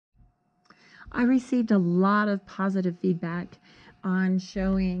I received a lot of positive feedback on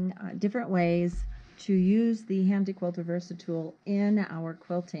showing different ways to use the Handiquilter Versatool in our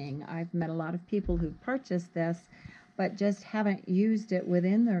quilting. I've met a lot of people who've purchased this but just haven't used it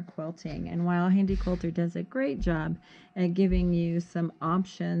within their quilting. And while Handiquilter does a great job at giving you some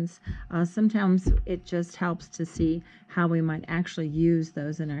options, sometimes it just helps to see how we might actually use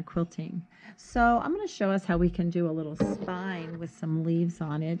those in our quilting. So I'm going to show us how we can do a little spine with some leaves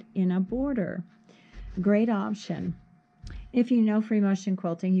on it in a border. Great option. If you know free motion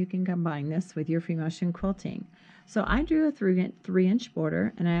quilting, you can combine this with your free motion quilting. So I drew a 3-inch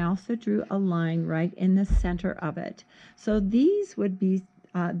border, and I also drew a line right in the center of it. So these would be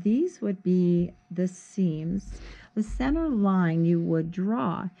the seams. The center line you would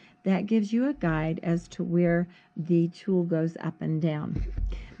draw. That gives you a guide as to where the tool goes up and down.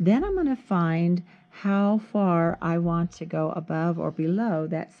 Then I'm going to find how far I want to go above or below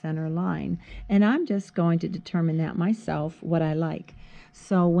that center line. And I'm just going to determine that myself, what I like.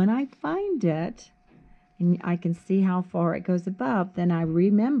 So when I find it, and I can see how far it goes above, then I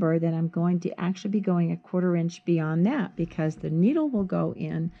remember that I'm going to actually be going a 1/4 inch beyond that, because the needle will go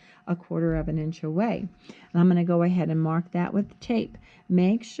in a 1/4 inch away. And I'm going to go ahead and mark that with tape.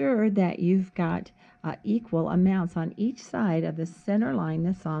 Make sure that you've got equal amounts on each side of the center line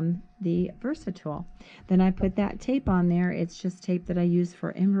that's on the Versatool. Then I put that tape on there. It's just tape that I use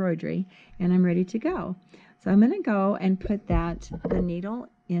for embroidery, and I'm ready to go. So I'm going to go and put the needle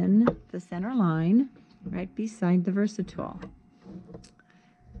in the center line right beside the Versatool.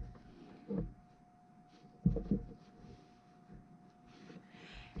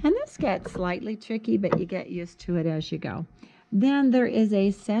 And this gets slightly tricky, but you get used to it as you go. Then there is a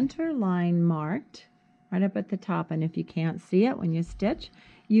center line marked right up at the top, and if you can't see it when you stitch,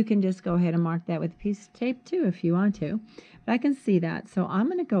 you can just go ahead and mark that with a piece of tape too if you want to. But I can see that. So I'm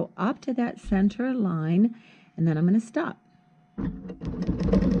going to go up to that center line, and then I'm going to stop.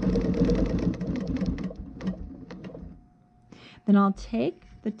 Then I'll take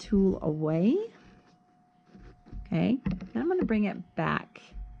the tool away. Okay, then I'm going to bring it back.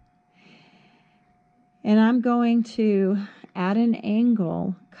 And I'm going to, at an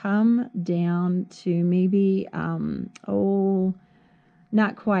angle, come down to maybe, not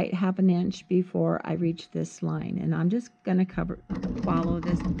quite 1/2 inch before I reach this line. And I'm just going to follow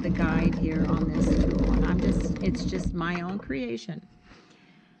the guide here on this tool. And it's just my own creation.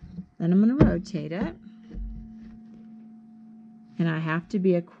 Then I'm going to rotate it. And I have to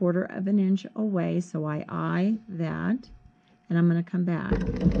be a 1/4 inch away, so I eye that, and I'm going to come back.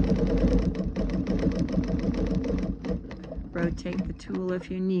 Rotate the tool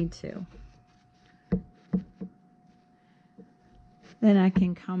if you need to. Then I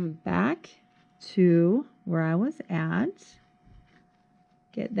can come back to where I was at,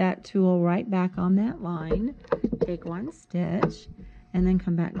 get that tool right back on that line, take one stitch, and then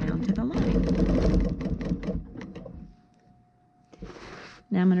come back down to the line.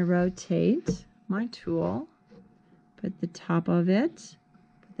 Now I'm going to rotate my tool, put the top of it,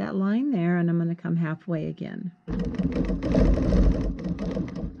 put that line there, and I'm going to come halfway again.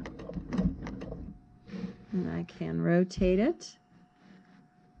 And I can rotate it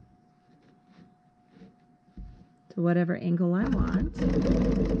to whatever angle I want.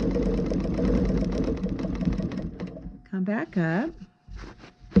 Come back up.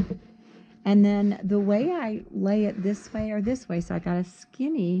 And then the way I lay it this way or this way, so I got a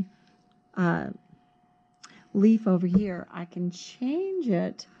skinny leaf over here, I can change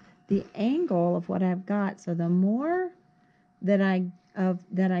it, the angle of what I've got. So the more that I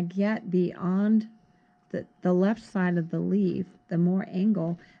get beyond the left side of the leaf, the more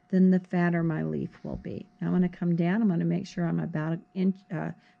angle, then the fatter my leaf will be. Now I'm going to come down. I'm going to make sure I'm about a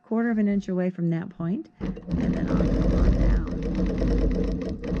 1/4 inch away from that point, and then I'll come on down.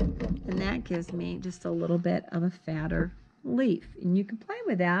 And that gives me just a little bit of a fatter leaf. And you can play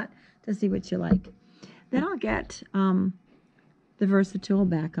with that to see what you like. Then I'll get the Versatool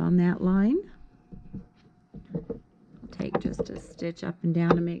back on that line. I'll take just a stitch up and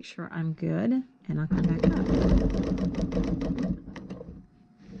down to make sure I'm good. And I'll come back up.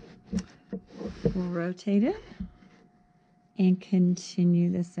 We'll rotate it and continue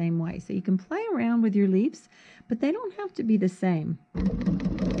the same way. So you can play around with your leaves, but they don't have to be the same.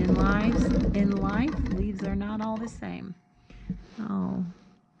 In life, leaves are not all the same. Oh.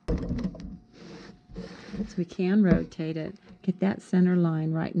 So we can rotate it. Get that center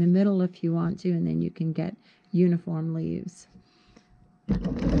line right in the middle if you want to, and then you can get uniform leaves. There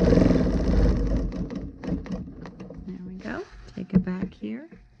we go. Take it back here.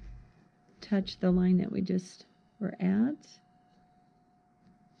 Touch the line that we just were at.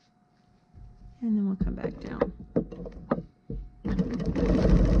 And then we'll come back down.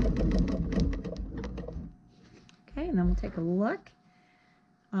 Okay, and then we'll take a look.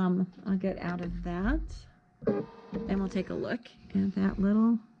 I'll get out of that. And we'll take a look at that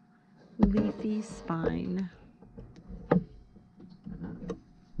little leafy spine.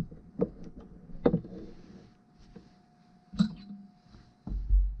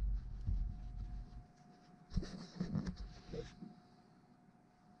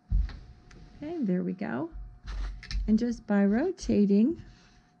 Okay, there we go. And just by rotating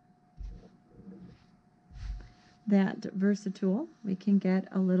that Versatool, we can get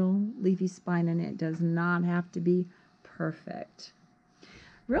a little leafy spine, and it does not have to be perfect.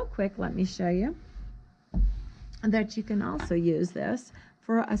 Real quick, let me show you that you can also use this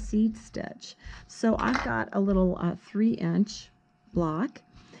for a seed stitch. So I've got a little 3-inch block,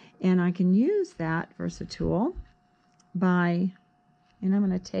 and I can use that Versatool by, and I'm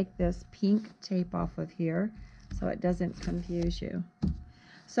going to take this pink tape off of here so it doesn't confuse you.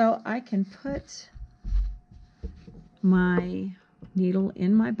 So I can put my needle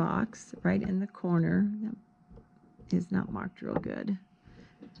in my box right in the corner. That is not marked real good.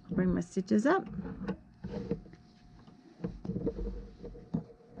 Bring my stitches up.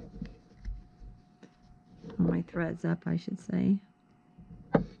 My threads up, I should say.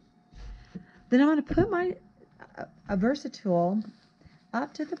 Then I'm going to put my Versatool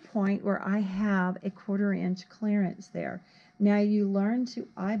up to the point where I have a 1/4 inch clearance there. Now you learn to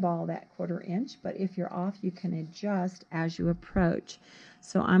eyeball that 1/4 inch, but if you're off, you can adjust as you approach.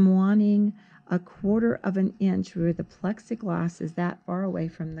 So I'm wanting a 1/4 inch where the plexiglass is that far away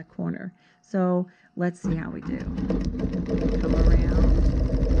from the corner. So let's see how we do. Come around.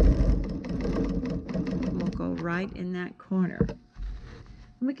 We'll go right in that corner.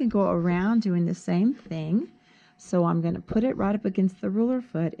 And we can go around doing the same thing. So I'm going to put it right up against the ruler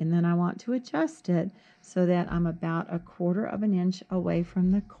foot, and then I want to adjust it so that I'm about a 1/4 inch away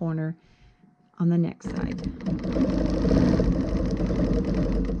from the corner on the next side.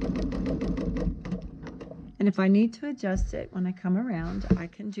 And if I need to adjust it when I come around, I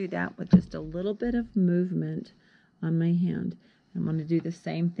can do that with just a little bit of movement on my hand. I'm going to do the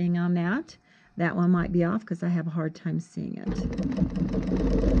same thing on that. That one might be off because I have a hard time seeing it.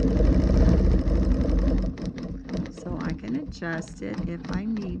 So I can adjust it if I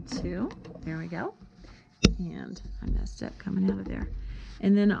need to. There we go. And I messed up coming out of there.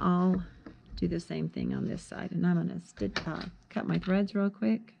 And then I'll do the same thing on this side. And I'm going to stitch, cut my threads real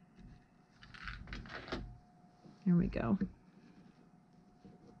quick. There we go.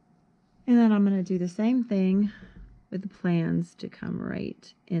 And then I'm going to do the same thing with the plans to come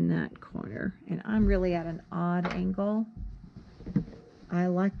right in that corner. And I'm really at an odd angle. I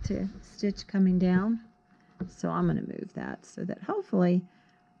like to stitch coming down. So I'm going to move that so that hopefully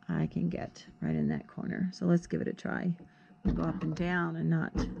I can get right in that corner. So let's give it a try. We'll go up and down and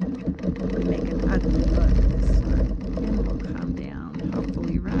not make an ugly look this time. And we'll come down,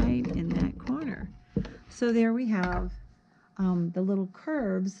 hopefully right in that corner. So there we have the little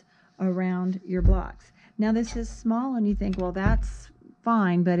curves around your blocks. Now this is small and you think, well, that's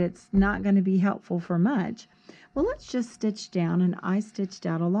fine, but it's not going to be helpful for much. Well, let's just stitch down, and I stitched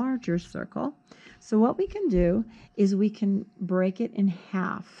out a larger circle. So what we can do is we can break it in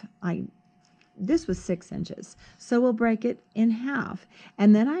half. This was 6 inches, so we'll break it in half.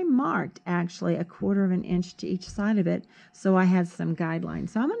 And then I marked actually a 1/4 inch to each side of it, so I had some guidelines.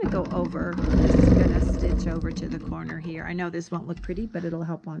 So I'm going to go over, this is going to stitch over to the corner here. I know this won't look pretty, but it'll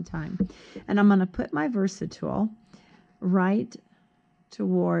help on time. And I'm going to put my Versatool right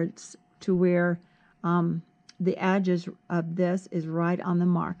towards to where the edges of this is right on the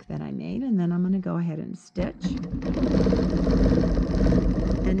mark that I made, and then I'm going to go ahead and stitch.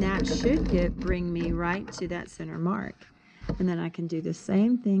 And that should bring me right to that center mark. And then I can do the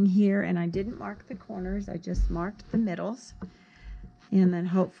same thing here, and I didn't mark the corners, I just marked the middles. And then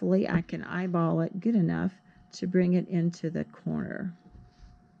hopefully I can eyeball it good enough to bring it into the corner.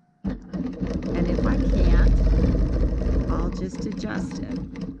 And if I can't, I'll just adjust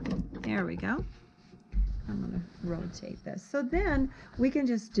it. There we go. I'm going to rotate this. So then we can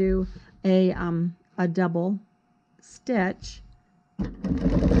just do a double stitch.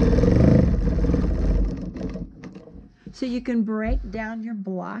 So you can break down your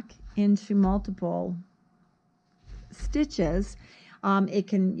block into multiple stitches.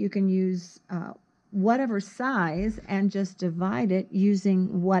 You can use whatever size and just divide it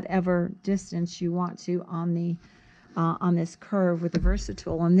using whatever distance you want to on the on this curve with the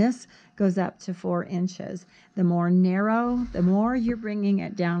Versatool, and this goes up to 4 inches. The more narrow, the more you're bringing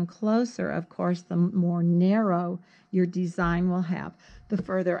it down closer, of course, the more narrow your design will have. The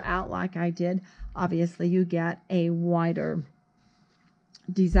further out, like I did, obviously you get a wider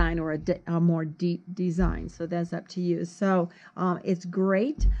design or a more deep design. So that's up to you. So it's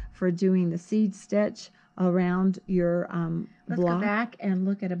great for doing the seed stitch around your Let's block. Go back and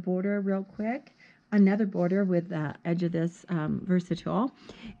look at a border real quick. Another border with the edge of this Versatool.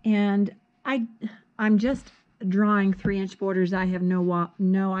 And I'm just drawing 3-inch borders. I have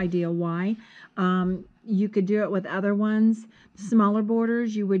no idea why. You could do it with other ones. Smaller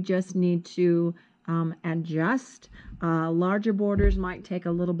borders, you would just need to adjust. Larger borders might take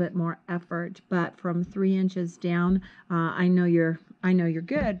a little bit more effort, but from 3 inches down, I know you're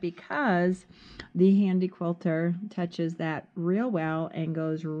good, because the Handiquilter touches that real well and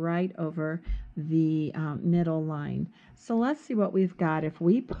goes right over the middle line. So let's see what we've got. If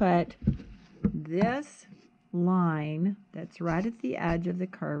we put this line that's right at the edge of the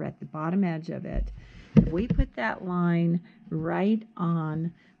curve, at the bottom edge of it, if we put that line right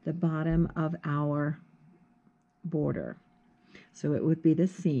on the bottom of our border, so it would be the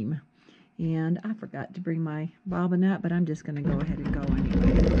seam. And I forgot to bring my bobbin up, but I'm just going to go ahead and go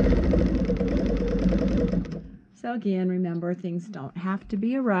anyway. So again, remember, things don't have to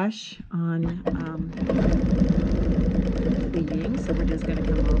be a rush on pleating. So we're just going to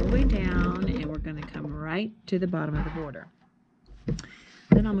come all the way down, and we're going to come right to the bottom of the border.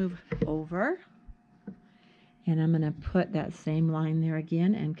 Then I'll move over, and I'm going to put that same line there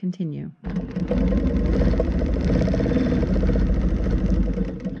again and continue.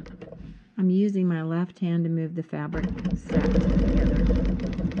 I'm using my left hand to move the fabric set together.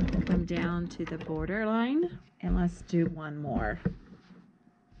 Come down to the border line, and let's do one more.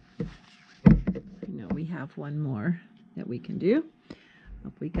 I know we have one more that we can do.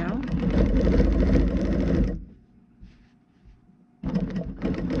 Up we go.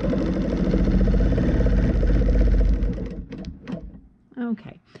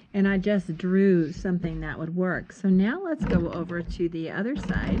 Okay, and I just drew something that would work. So now let's go over to the other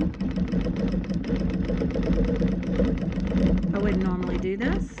side. I wouldn't normally do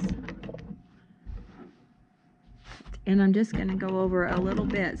this. And I'm just going to go over a little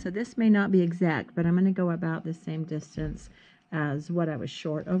bit. So this may not be exact, but I'm going to go about the same distance as what I was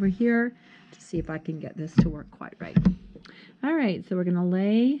short over here to see if I can get this to work quite right. All right, so we're going to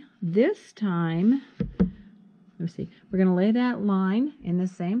lay this time. Let's see. We're going to lay that line in the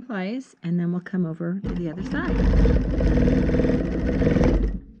same place, and then we'll come over to the other side.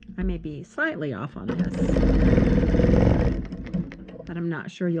 I may be slightly off on this, but I'm not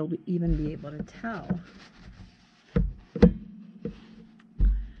sure you'll even be able to tell.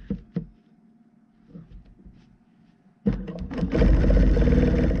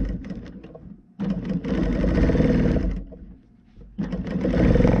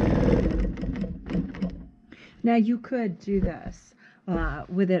 Now you could do this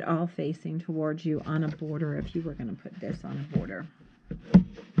with it all facing towards you on a border if you were going to put this on a border.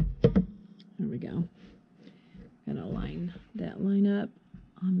 There we go. I'm going to line that line up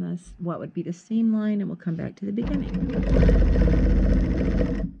on this, what would be the seam line, and we'll come back to the beginning.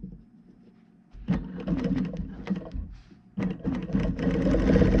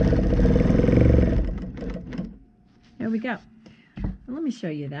 There we go. And let me show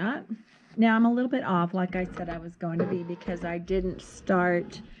you that. Now I'm a little bit off, like I said I was going to be, because I didn't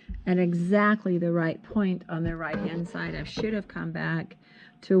start at exactly the right point on the right hand side. I should have come back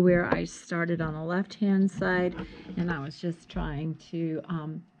to where I started on the left hand side, and I was just trying to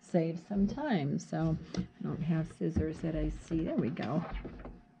save some time. So I don't have scissors that I see. There we go.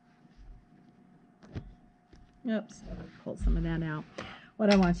 Oops, pull some of that out.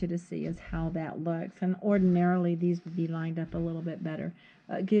 What I want you to see is how that looks, and ordinarily these would be lined up a little bit better.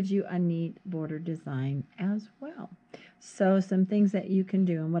 It gives you a neat border design as well. So some things that you can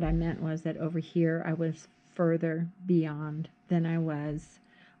do, and what I meant was that over here I was further beyond than I was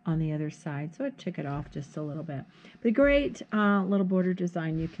on the other side, so I took it off just a little bit. But great little border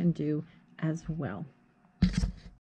design you can do as well.